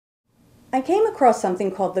I came across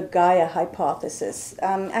something called the Gaia Hypothesis.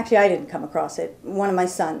 Actually, I didn't come across it. One of my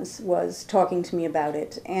sons was talking to me about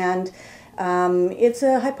it. And it's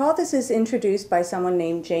a hypothesis introduced by someone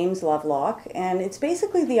named James Lovelock. And it's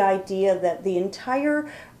basically the idea that the entire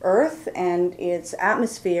Earth and its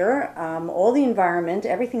atmosphere, all the environment,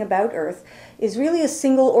 everything about Earth, is really a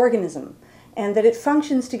single organism. And that it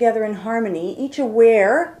functions together in harmony, each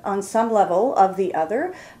aware on some level of the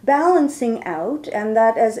other, balancing out, and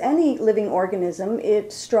that as any living organism,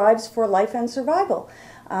 it strives for life and survival.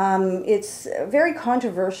 It's a very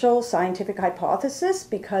controversial scientific hypothesis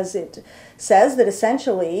because it says that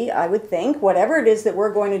essentially, I would think, whatever it is that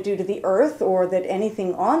we're going to do to the Earth or that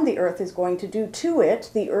anything on the Earth is going to do to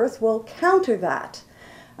it, the Earth will counter that.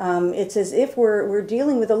 It's as if we're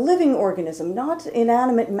dealing with a living organism, not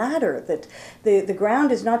inanimate matter, that the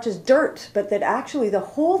ground is not just dirt, but that actually the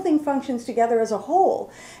whole thing functions together as a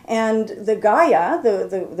whole. And the Gaia,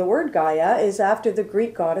 the word Gaia, is after the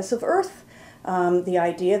Greek goddess of earth. The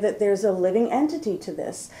idea that there's a living entity to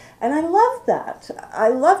this. And I loved that. I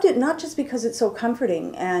loved it not just because it's so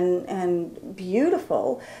comforting and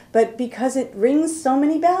beautiful, but because it rings so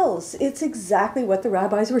many bells. It's exactly what the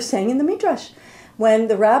rabbis were saying in the Midrash. When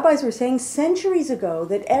the rabbis were saying centuries ago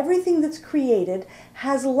that everything that's created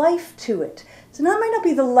has life to it. So now it might not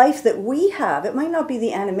be the life that we have, it might not be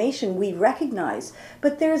the animation we recognize,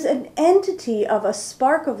 but there's an entity of a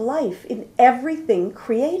spark of life in everything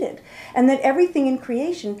created. And that everything in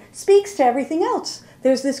creation speaks to everything else.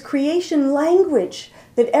 There's this creation language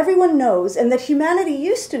that everyone knows and that humanity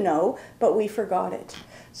used to know, but we forgot it.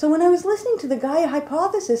 So when I was listening to the Gaia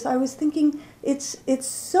Hypothesis, I was thinking it's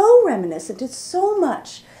so reminiscent, it's so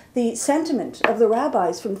much the sentiment of the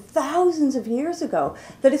rabbis from thousands of years ago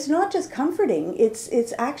that it's not just comforting,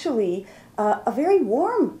 it's actually a very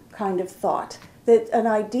warm kind of thought. That an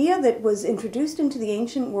idea that was introduced into the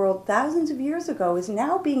ancient world thousands of years ago is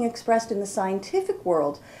now being expressed in the scientific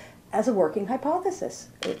world as a working hypothesis.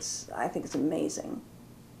 I think it's amazing.